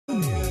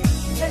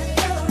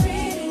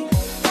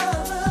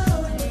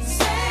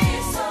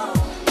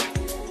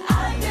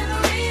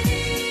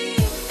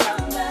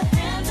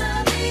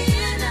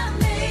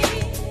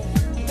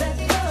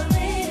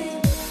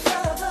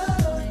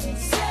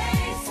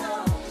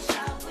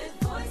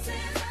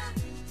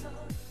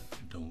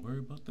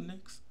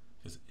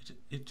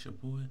It's your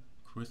boy,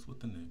 Chris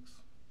with an X.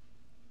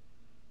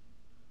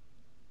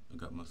 I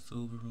got my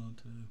silver on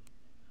today,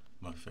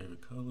 my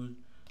favorite color.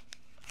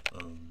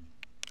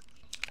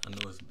 I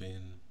know it's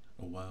been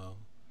a while,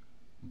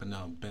 but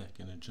now I'm back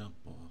in a jump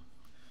off.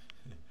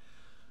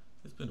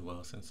 It's been a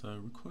while since I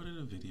recorded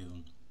a video,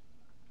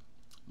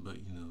 but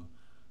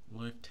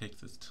life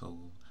takes its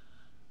toll.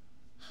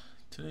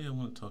 Today I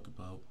want to talk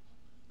about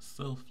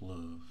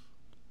self-love.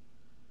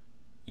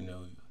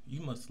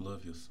 You must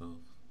love yourself.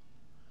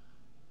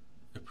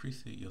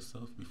 Appreciate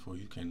yourself before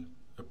you can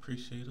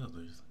appreciate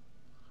others.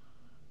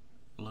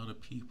 A lot of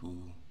people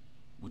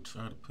would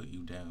try to put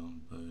you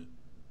down, but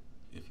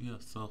if you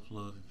have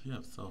self-love, if you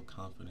have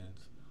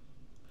self-confidence,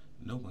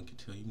 no one can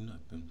tell you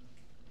nothing.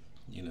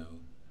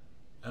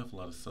 I have a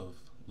lot of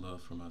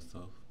self-love for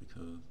myself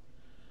because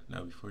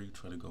now before you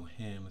try to go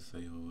ham and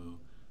say, oh, well,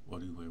 why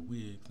do you wear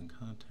wigs and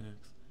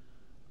contacts?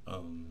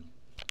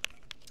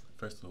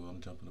 First of all,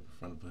 I'm jumping up in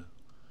front of a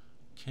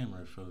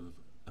camera in front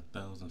of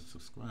 1,000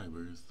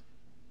 subscribers,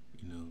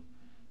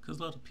 because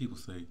a lot of people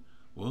say,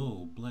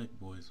 whoa, black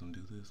boys don't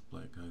do this,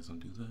 black guys don't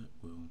do that.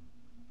 Well,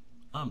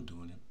 I'm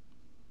doing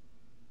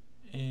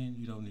it. And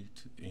you don't need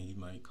to, and you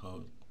might call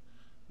it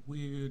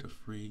weird, a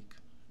freak,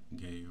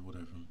 gay, or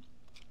whatever.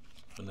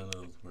 But none of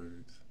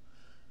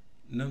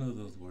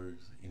those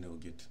words,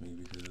 get to me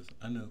because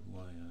I know who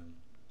I am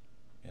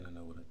and I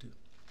know what I do.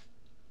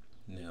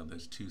 Now,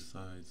 there's two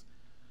sides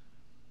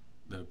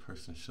that a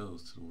person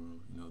shows to the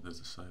world.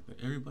 There's a side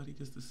that everybody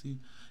gets to see,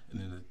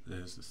 and then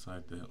there's the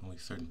side that only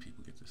certain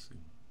people get to see.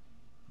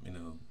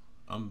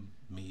 I'm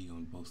me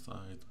on both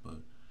sides,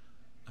 but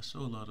I show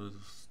a lot of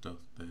stuff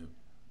that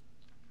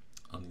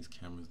on these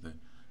cameras that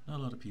not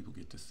a lot of people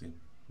get to see,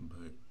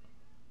 but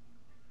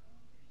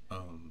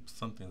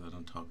some things I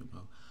don't talk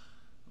about,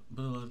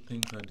 but a lot of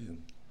things I do,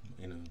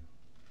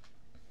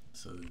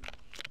 so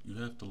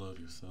you have to love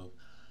yourself.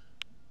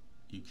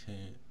 You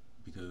can't,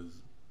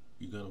 because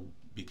you gotta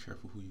be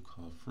careful who you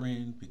call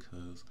friend,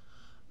 because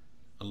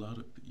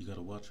you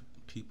gotta watch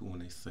people when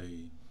they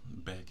say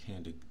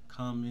backhanded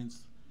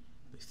comments.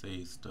 They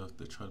say stuff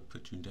that try to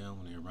put you down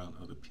when they're around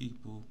other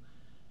people.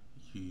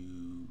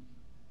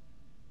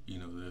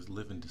 There's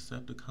living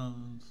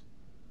Decepticons.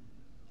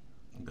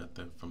 I got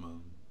that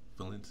from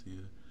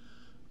Valencia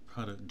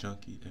Product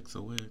Junkie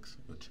XOX.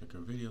 Go check her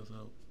videos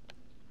out.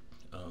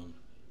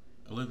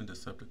 A living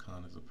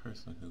Decepticon is a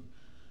person who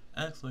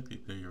acts like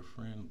they're your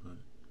friend, but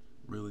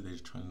really they're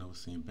just trying to know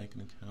what's in your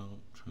banking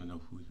account, trying to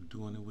know who you're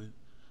doing it with.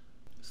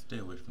 Stay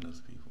away from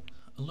those people.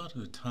 A lot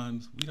of the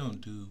times we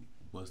don't do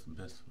what's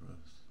best for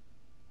us.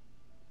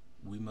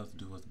 We must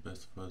do what's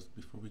best for us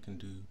before we can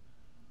do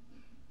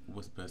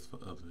what's best for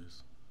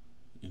others.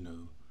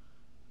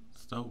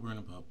 Stop worrying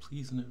about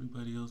pleasing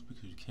everybody else,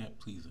 because you can't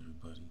please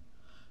everybody.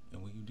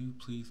 And when you do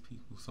please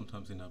people,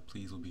 sometimes they're not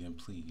pleased with being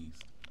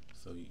pleased.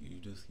 So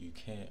you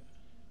can't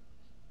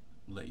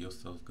let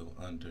yourself go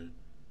under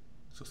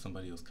so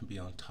somebody else can be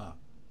on top.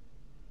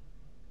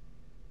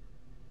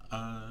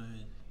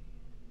 I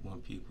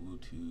want people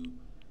to,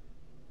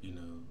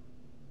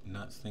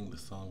 not sing the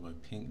song by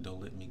Pink,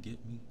 Don't Let Me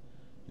Get Me.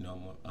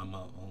 I'm my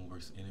own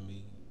worst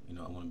enemy.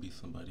 I want to be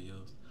somebody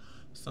else.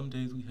 Some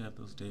days we have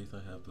those days,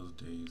 I have those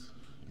days,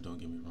 don't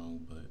get me wrong,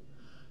 but,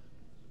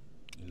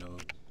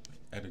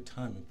 at a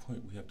time and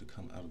point we have to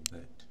come out of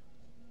that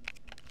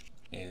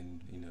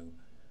and,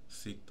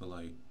 seek the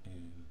light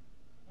and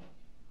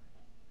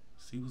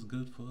see what's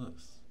good for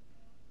us.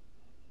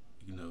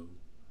 The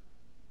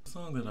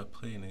song that I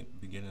play in the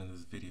beginning of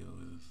this video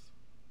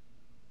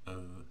is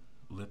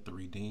Let the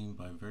Redeemed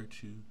by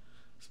Virtue.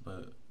 It's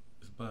by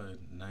a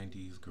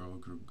 90s girl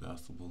group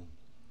gospel,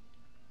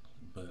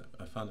 but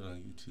I found it on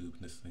YouTube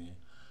and it's saying,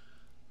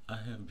 I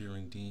have been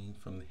redeemed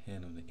from the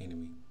hand of the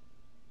enemy.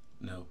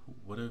 Now,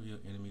 whatever your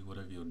enemy,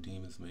 whatever your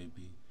demons may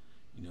be,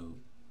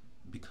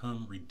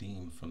 become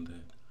redeemed from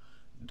that.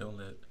 Don't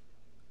let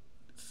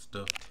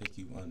stuff take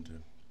you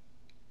under.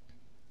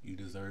 You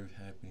deserve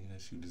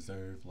happiness, you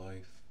deserve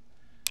life.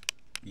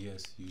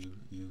 Yes,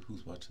 you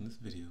who's watching this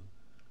video,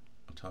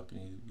 I'm talking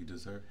to you. You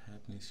deserve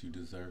happiness, you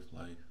deserve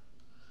life.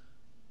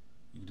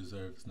 You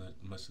deserve as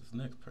much as the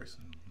next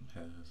person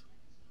has.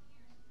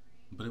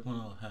 But it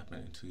won't all happen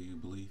until you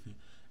believe it,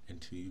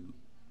 until you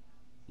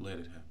let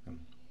it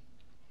happen.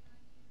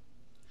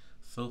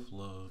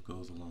 Self-love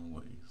goes a long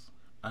ways.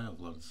 I have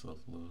a lot of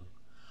self-love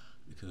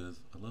because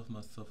I love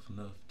myself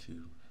enough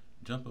to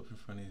jump up in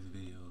front of these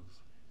videos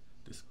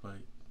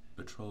despite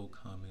the troll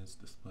comments,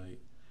 despite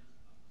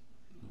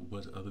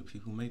what other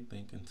people may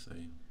think and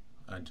say.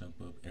 I jump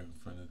up in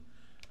front of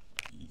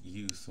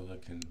you so I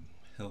can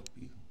help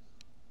you,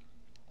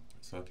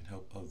 so I can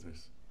help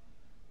others.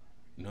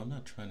 I'm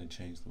not trying to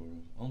change the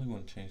world. I only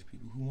want to change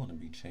people who want to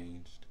be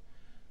changed.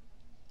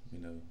 I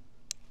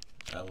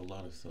have a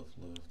lot of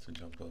self-love to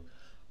jump up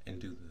and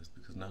do this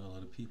because not a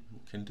lot of people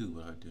can do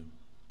what I do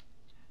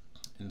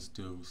and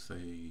still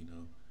say,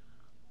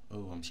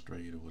 oh, I'm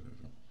straight or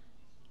whatever.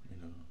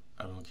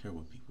 I don't care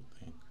what people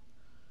think.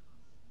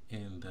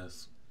 And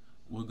that's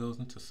what goes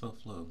into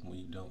self-love, when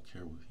you don't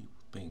care what people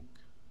think.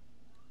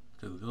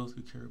 Because those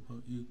who care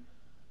about you,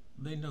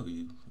 they know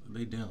you.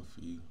 They down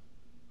for you.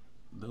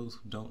 Those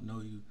who don't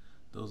know you,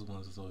 those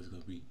ones is always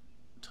gonna be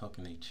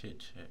talking a chit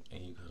chat,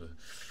 and you gotta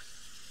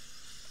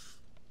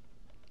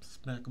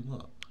smack them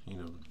up. You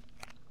know,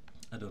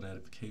 I don't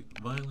advocate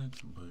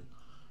violence, but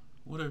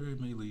whatever it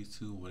may lead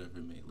to, whatever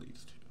it may lead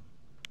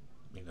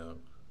to. You know,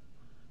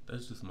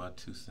 that's just my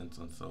 2 cents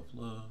on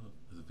self-love.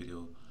 This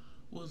video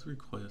was a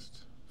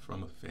request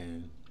from a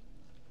fan.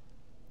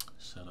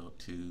 Shout out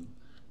to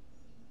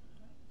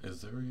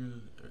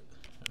Azuria.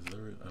 I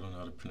don't know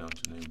how to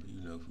pronounce your name, but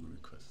you know who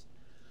requested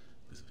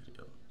this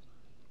video.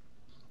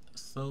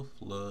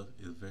 Self-love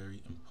is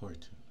very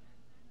important.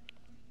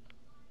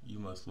 You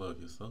must love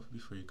yourself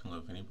before you can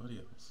love anybody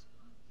else.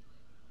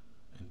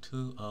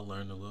 Until I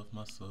learn to love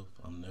myself,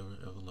 I'm never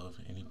ever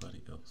loving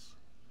anybody else.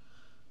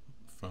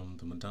 From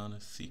the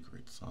Madonna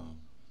Secret song.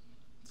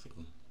 So,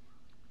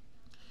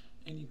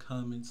 any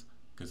comments,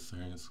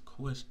 concerns,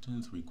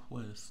 questions,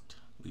 requests,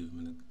 leave them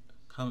in the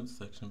comment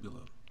section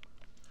below.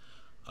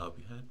 I'll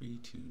be happy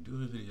to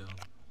do a video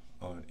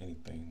on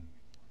anything.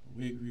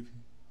 Wig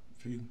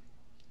review,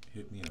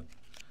 hit me up.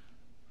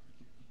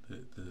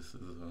 This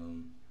is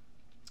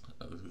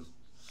a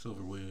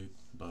silver wig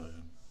by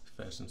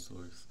Fashion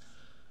Source.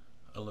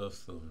 I love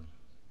silver.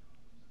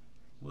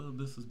 Well,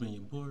 this has been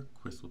your boy,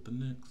 Chris with the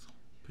Next.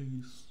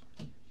 Peace.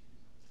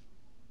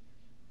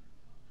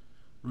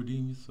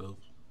 Redeem yourself.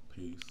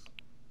 Peace.